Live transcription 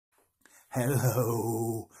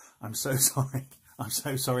Hello. I'm so sorry. I'm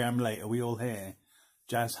so sorry I'm late. Are we all here?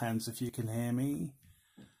 Jazz hands if you can hear me.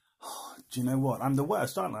 Do you know what? I'm the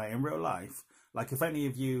worst, aren't I, in real life? Like, if any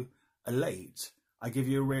of you are late, I give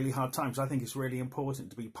you a really hard time because I think it's really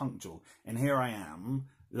important to be punctual. And here I am,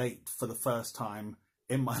 late for the first time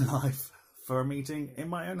in my life for a meeting in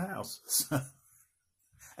my own house. So,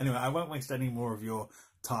 anyway, I won't waste any more of your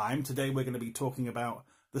time. Today we're going to be talking about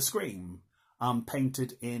The Scream,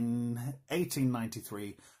 painted in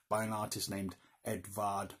 1893 by an artist named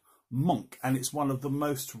Edvard Munch. And it's one of the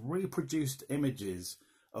most reproduced images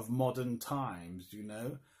of modern times, you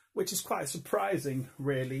know, which is quite surprising,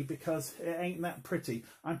 really, because it ain't that pretty.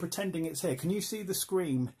 I'm pretending it's here. Can you see the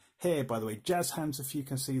Scream here, by the way? Jazz hands if you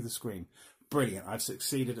can see the Scream. Brilliant, I've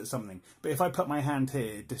succeeded at something. But if I put my hand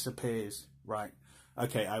here, it disappears. Right.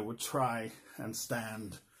 Okay, I will try and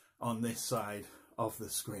stand on this side of the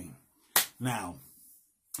screen. Now,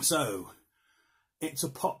 so, it's a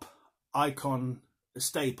pop icon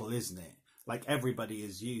staple, isn't it? Like, everybody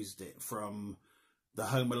has used it, from the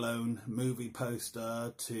Home Alone movie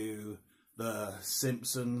poster to the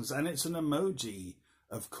Simpsons, and it's an emoji,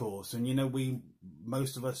 of course. And, you know,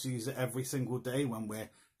 most of us use it every single day when we're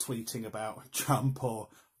tweeting about Trump or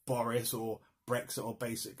Boris or Brexit or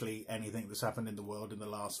basically anything that's happened in the world in the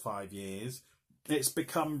last 5 years. It's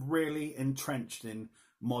become really entrenched in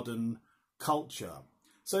modern culture.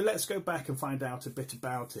 So let's go back and find out a bit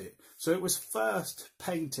about it. So it was first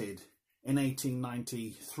painted in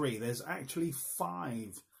 1893. There's actually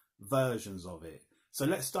 5 versions of it. So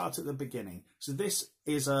let's start at the beginning. So this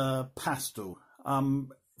is a pastel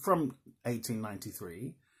from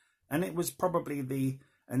 1893, and it was probably the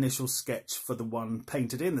initial sketch for the one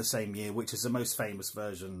painted in the same year, which is the most famous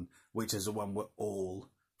version, which is the one we're all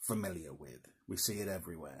familiar with. We see it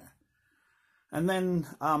everywhere. And then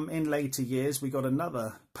in later years, we got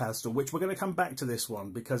another pastel, which we're going to come back to this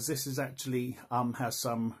one because this is actually has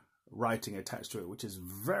some writing attached to it, which is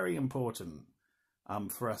very important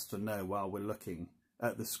for us to know while we're looking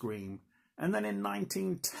at the Scream. And then in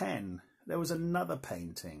 1910, there was another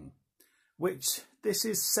painting, which this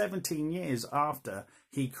is 17 years after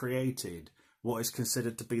he created what is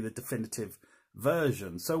considered to be the definitive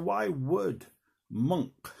version. So why would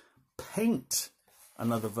Munch paint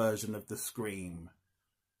another version of the Scream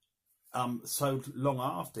so long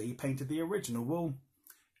after he painted the original? Well,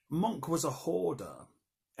 Munch was a hoarder,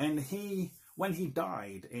 and when he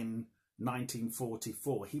died in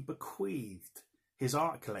 1944, he bequeathed his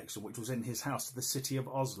art collection, which was in his house, to the city of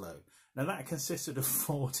Oslo. Now that consisted of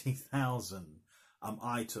 40,000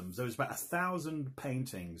 items. There was about 1,000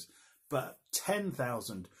 paintings, but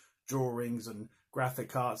 10,000 drawings and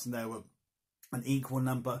graphic arts, and there were an equal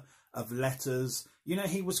number of letters. You know,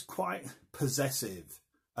 he was quite possessive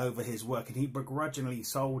over his work, and he begrudgingly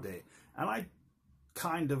sold it. And I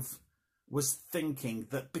kind of was thinking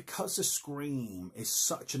that because The Scream is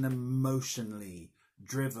such an emotionally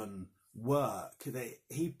driven work, that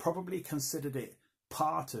he probably considered it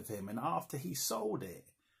part of him. And after he sold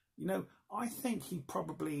it, you know, I think he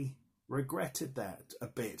probably regretted that a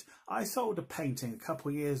bit. I sold a painting a couple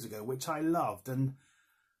of years ago, which I loved, and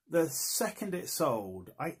the second it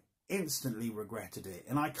sold, I instantly regretted it.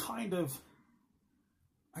 And I kind of,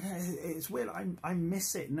 I don't know, it's weird, I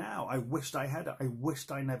miss it now. I wished I had it. I wished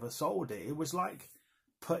I never sold it. It was like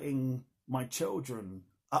putting my children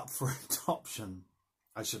up for adoption.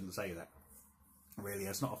 I shouldn't say that. Really,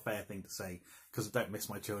 it's not a fair thing to say because I don't miss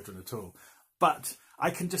my children at all. But I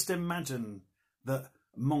can just imagine that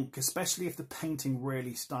Munch, especially if the painting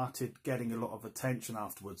really started getting a lot of attention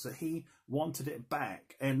afterwards, that he wanted it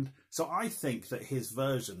back. And so I think that his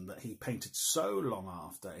version that he painted so long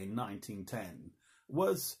after in 1910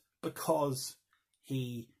 was because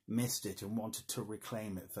he missed it and wanted to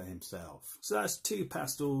reclaim it for himself. So that's 2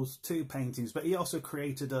 pastels, 2 paintings, but he also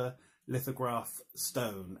created a lithograph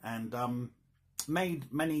stone and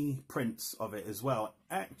made many prints of it as well.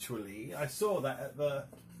 Actually, I saw that at the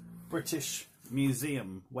British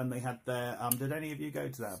Museum when they had their did any of you go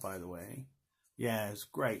to that, by the way? Yeah, it was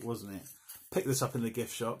great, wasn't it? Pick this up in the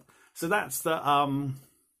gift shop. So that's the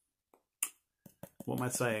what am I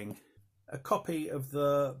saying, a copy of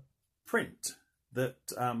the print that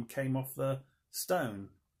came off the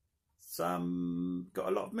stone. Some got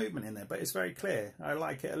a lot of movement in there, but it's very clear. I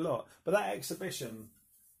like it a lot. But that exhibition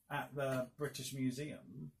at the British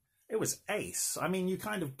Museum, it was ace. I mean, you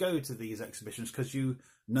kind of go to these exhibitions because you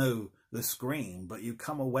know The Scream, but you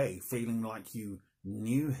come away feeling like you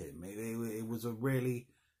knew him. It was a really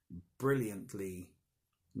brilliantly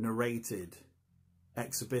narrated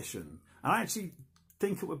exhibition. And I actually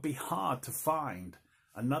think it would be hard to find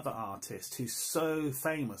another artist who's so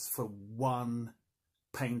famous for one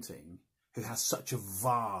painting, who has such a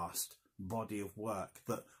vast body of work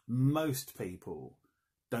that most people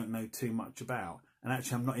don't know too much about. And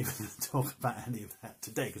actually, I'm not even going to talk about any of that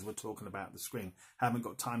today because we're talking about the screen. Haven't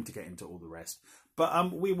got time to get into all the rest.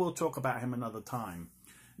 But we will talk about him another time.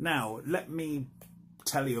 Now, let me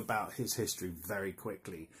tell you about his history very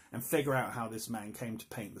quickly and figure out how this man came to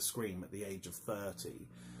paint the Scream at the age of 30.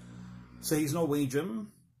 So he's Norwegian,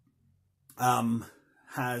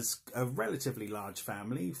 has a relatively large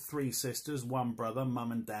family, 3 sisters, 1 brother,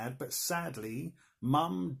 mum and dad. But sadly,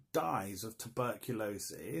 mum dies of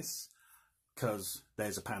tuberculosis because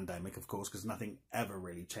there's a pandemic, of course, because nothing ever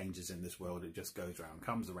really changes in this world. It just goes around,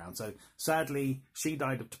 comes around. So sadly, she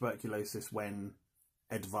died of tuberculosis when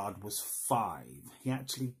Edvard was 5. He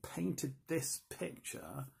actually painted this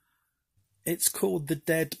picture. It's called The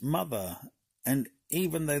Dead Mother. And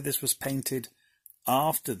even though this was painted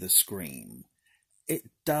after the Scream, it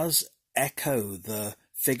does echo the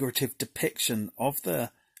figurative depiction of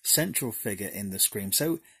the central figure in the Scream.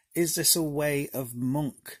 So is this a way of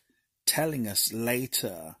Munch telling us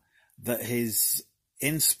later that his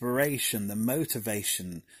inspiration, the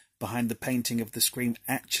motivation behind the painting of the Scream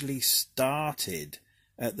actually started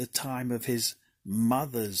at the time of his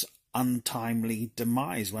mother's untimely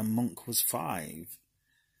demise when Munch was 5?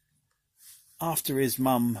 After his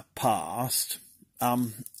mum passed,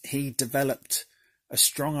 he developed a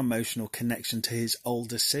strong emotional connection to his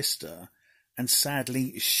older sister, and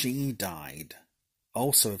sadly she died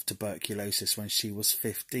also of tuberculosis when she was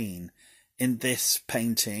 15. In this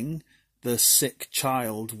painting, The Sick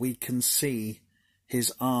Child, we can see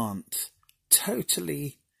his aunt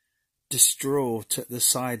totally distraught at the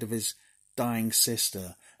side of his dying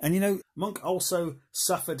sister. And you know, Munch also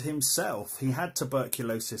suffered himself. He had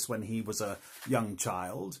tuberculosis when he was a young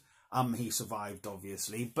child. He survived,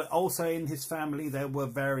 obviously, but also in his family there were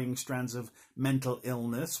varying strands of mental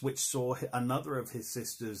illness, which saw another of his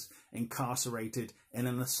sisters incarcerated in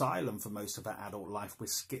an asylum for most of her adult life with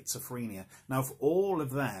schizophrenia. Now, if all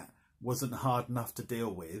of that wasn't hard enough to deal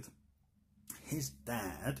with, his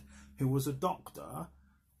dad, who was a doctor,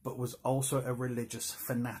 but was also a religious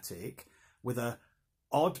fanatic with a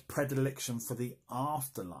odd predilection for the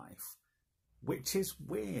afterlife, which is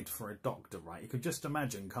weird for a doctor, right? You could just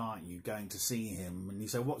imagine, can't you, going to see him and you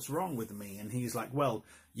say, what's wrong with me? And he's like, well,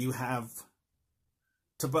 you have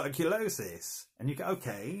tuberculosis. And you go,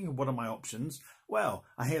 okay, what are my options? Well,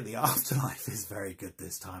 I hear the afterlife is very good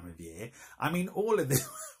this time of year. I mean, all of this,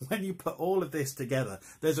 when you put all of this together,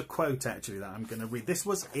 there's a quote actually that I'm going to read. This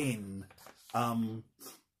was in,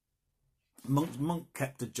 Munch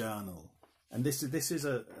kept a journal. And this is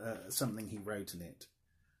something he wrote in it.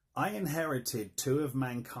 I inherited 2 of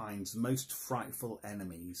mankind's most frightful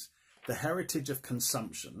enemies, the heritage of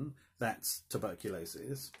consumption, that's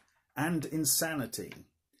tuberculosis, and insanity.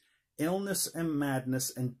 Illness and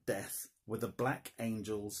madness and death were the black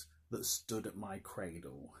angels that stood at my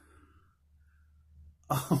cradle.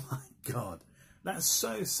 Oh my God, that's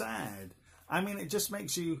so sad. I mean, it just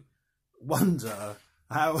makes you wonder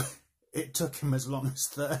how it took him as long as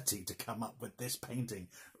 30 to come up with this painting.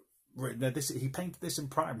 He painted this in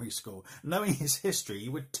primary school. Knowing his history,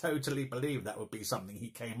 you would totally believe that would be something he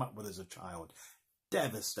came up with as a child.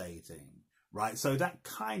 Devastating, right? So that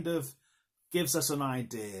kind of gives us an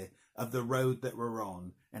idea of the road that we're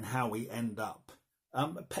on and how we end up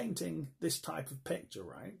painting this type of picture,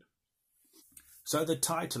 right? So the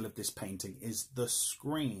title of this painting is The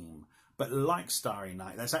Scream. But like Starry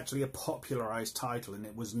Night, that's actually a popularised title, and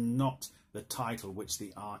it was not the title which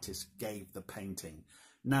the artist gave the painting.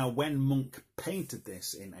 Now, when Munch painted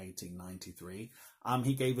this in 1893,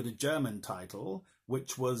 he gave it a German title,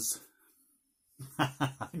 which was...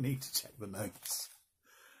 I need to check the notes.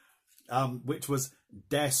 Which was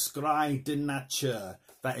Der Schrei der Natur.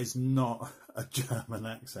 That is not a German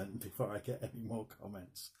accent, before I get any more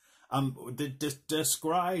comments. Der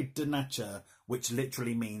Schrei der Natur, which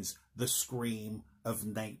literally means the scream of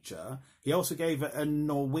nature. He also gave it a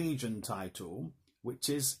Norwegian title, which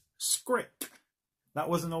is Skrik. That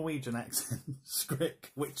was a Norwegian accent,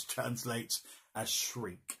 Skrik, which translates as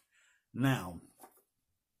shriek. Now,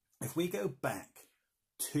 if we go back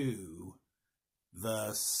to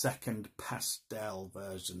the second pastel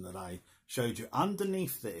version that I showed you,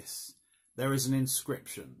 underneath this, there is an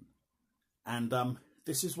inscription. And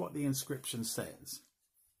this is what the inscription says.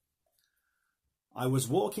 I was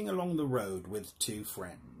walking along the road with 2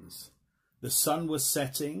 friends. The sun was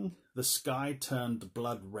setting, the sky turned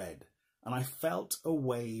blood red, and I felt a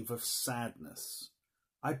wave of sadness.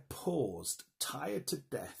 I paused, tired to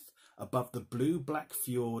death, Above the blue-black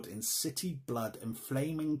fjord in city blood and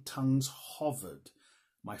flaming tongues hovered.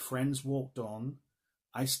 My friends walked on.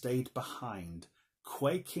 I stayed behind,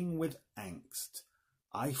 quaking with angst.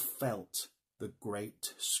 I felt the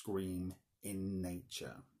great scream in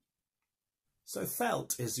nature. So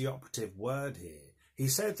felt is the operative word here. He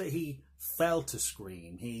said that he felt a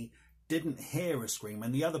scream. He didn't hear a scream,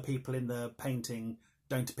 and the other people in the painting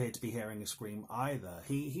don't appear to be hearing a scream either.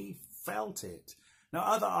 He felt it. Now,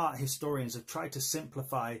 other art historians have tried to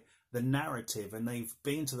simplify the narrative, and they've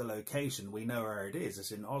been to the location. We know where it is.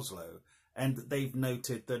 It's in Oslo. And they've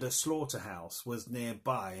noted that a slaughterhouse was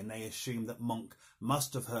nearby, and they assume that Munch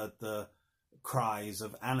must have heard the cries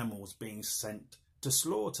of animals being sent to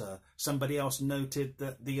slaughter. Somebody else noted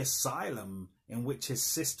that the asylum in which his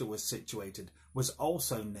sister was situated was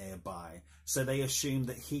also nearby, so they assumed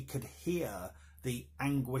that he could hear the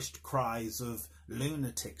anguished cries of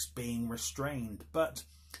lunatics being restrained. But,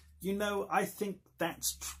 you know, I think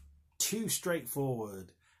that's too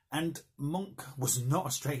straightforward. And Munch was not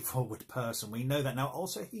a straightforward person. We know that. Now,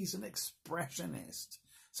 also, he's an expressionist.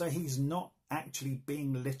 So he's not actually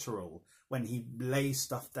being literal when he lays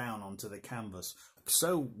stuff down onto the canvas.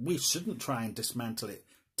 So we shouldn't try and dismantle it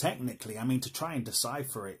technically. I mean, to try and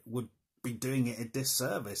decipher it would be doing it a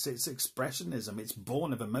disservice. It's expressionism. It's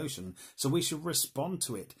born of emotion. So we should respond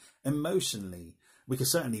to it emotionally. We could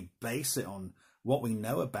certainly base it on what we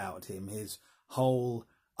know about him, his whole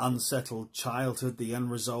unsettled childhood, the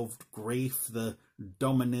unresolved grief, the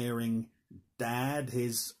domineering dad,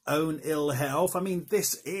 his own ill health. I mean,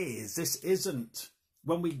 this isn't,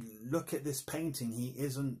 when we look at this painting, he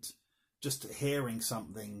isn't just hearing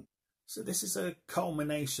something. So this is a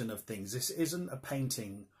culmination of things. This isn't a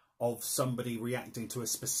painting of somebody reacting to a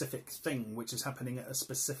specific thing which is happening at a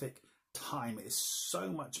specific time. It is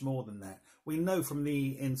so much more than that. We know from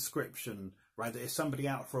the inscription, right, that if somebody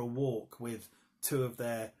out for a walk with two of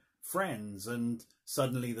their friends and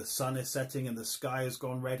suddenly the sun is setting and the sky has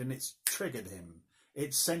gone red, and it's triggered him.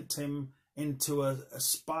 It sent him into a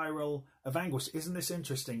spiral of anguish. Isn't this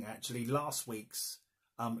interesting, actually? Last week's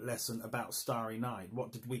lesson about Starry Night,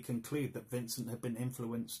 what did we conclude? That Vincent had been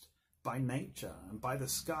influenced by nature and by the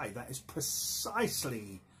sky. That is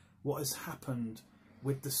precisely what has happened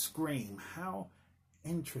with the scream. How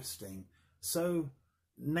interesting. So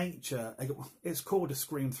nature, it's called a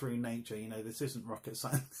scream through nature. You know, this isn't rocket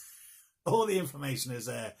science. All the information is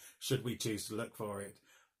there should we choose to look for it.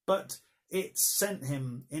 But it sent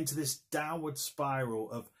him into this downward spiral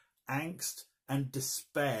of angst and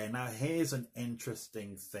despair. Now, here's an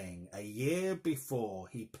interesting thing. A year before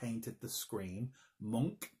he painted the scream,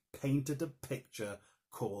 Munch painted a picture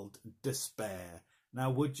called Despair. Now,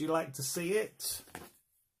 would you like to see it?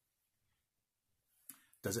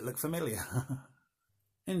 Does it look familiar?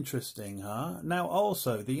 Interesting, huh? Now,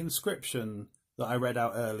 also, the inscription that I read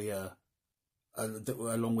out earlier,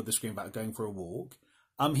 along with the screen about going for a walk,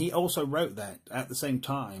 he also wrote that at the same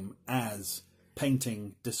time as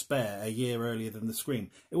painting Despair a year earlier than the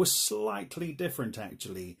Scream. It was slightly different,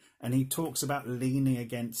 actually, and he talks about leaning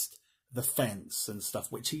against the fence and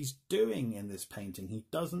stuff, which he's doing in this painting. He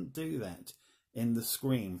doesn't do that in the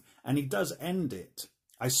Scream, and he does end it.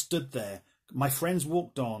 I stood there, my friends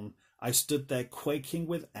walked on, I stood there quaking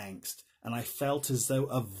with angst, and I felt as though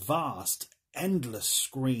a vast, endless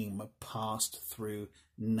scream passed through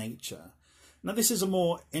nature. Now, this is a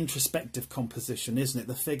more introspective composition, isn't it?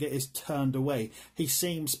 The figure is turned away. He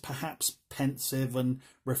seems perhaps pensive and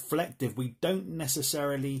reflective. We don't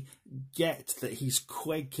necessarily get that he's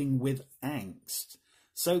quaking with angst.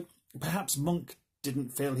 So perhaps Munch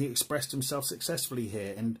didn't feel he expressed himself successfully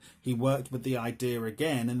here, and he worked with the idea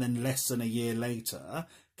again, and then less than a year later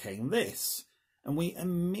came this. And we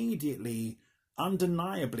immediately,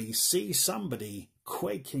 undeniably see somebody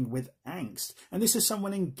quaking with angst. And this is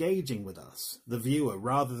someone engaging with us, the viewer,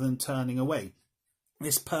 rather than turning away.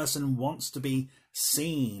 This person wants to be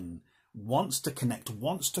seen, wants to connect,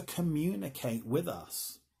 wants to communicate with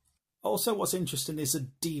us. Also, what's interesting is a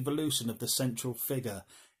devolution of the central figure.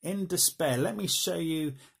 In Despair, let me show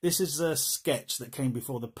you, this is a sketch that came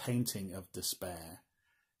before the painting of Despair.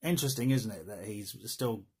 Interesting, isn't it, that he's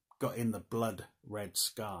still got in the blood red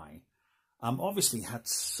sky. Obviously had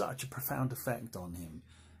such a profound effect on him.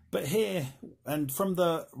 But here, and from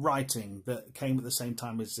the writing that came at the same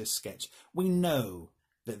time as this sketch, we know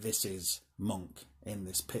that this is Munch in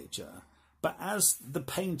this picture. But as the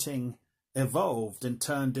painting evolved and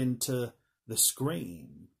turned into the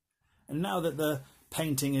Scream, and now that the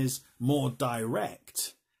painting is more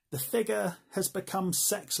direct, the figure has become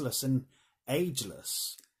sexless and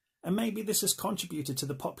ageless. And maybe this has contributed to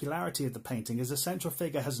the popularity of the painting, as the central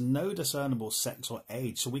figure has no discernible sex or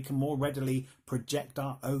age, so we can more readily project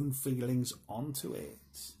our own feelings onto it.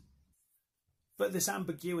 But this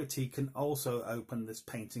ambiguity can also open this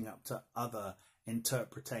painting up to other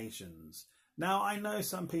interpretations. Now, I know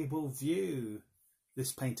some people view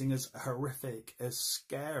this painting as horrific, as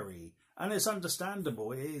scary, and it's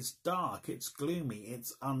understandable. It is dark, it's gloomy,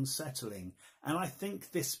 it's unsettling, and I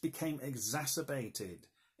think this became exacerbated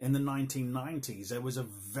in the 1990s. There was a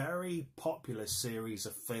very popular series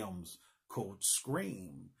of films called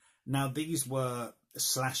Scream. Now, these were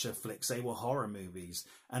slasher flicks, they were horror movies,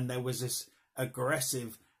 and there was this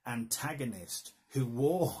aggressive antagonist who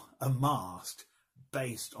wore a mask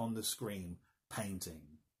based on the Scream painting.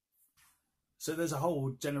 So there's a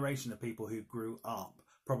whole generation of people who grew up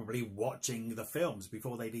probably watching the films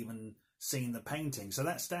before they'd even seen the painting. So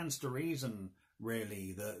that stands to reason,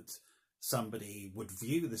 really, that somebody would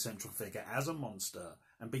view the central figure as a monster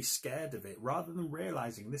and be scared of it, rather than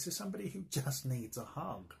realising this is somebody who just needs a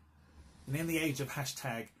hug. And in the age of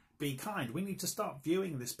hashtag be kind, we need to start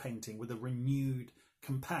viewing this painting with a renewed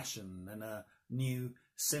compassion and a new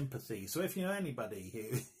sympathy. So if you know anybody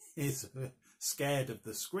who is scared of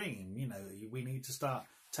the Scream, you know, we need to start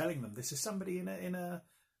telling them this is somebody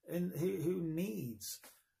who needs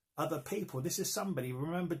other people. This is somebody,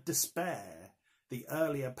 remember Despair, the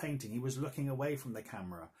earlier painting, he was looking away from the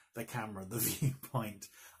camera, the viewpoint.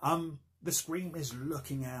 The Scream is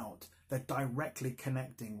looking out. They're directly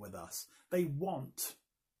connecting with us. They want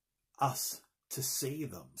us to see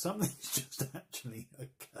them. Something's just actually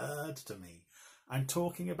occurred to me. I'm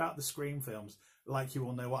talking about the Scream films like you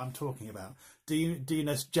all know what I'm talking about. Do you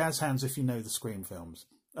know, jazz hands if you know the Scream films?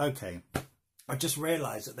 Okay, I just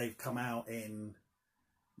realised that they've come out in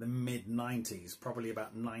the mid-90s, probably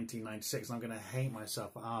about 1996, and I'm going to hate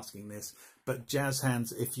myself for asking this, but jazz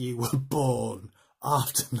hands if you were born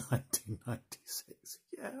after 1996.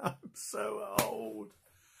 Yeah, I'm so old.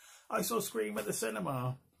 I saw Scream at the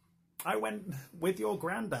cinema. I went with your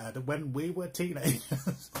granddad when we were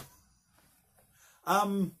teenagers.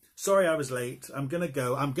 Sorry I was late. I'm going to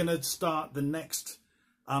go. I'm going to start the next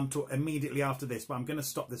talk immediately after this, but I'm going to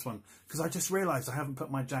stop this one because I just realised I haven't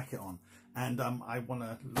put my jacket on, and I want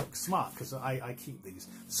to look smart because I keep these.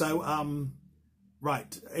 So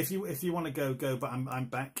right, if you want to go, but I'm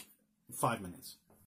back 5 minutes.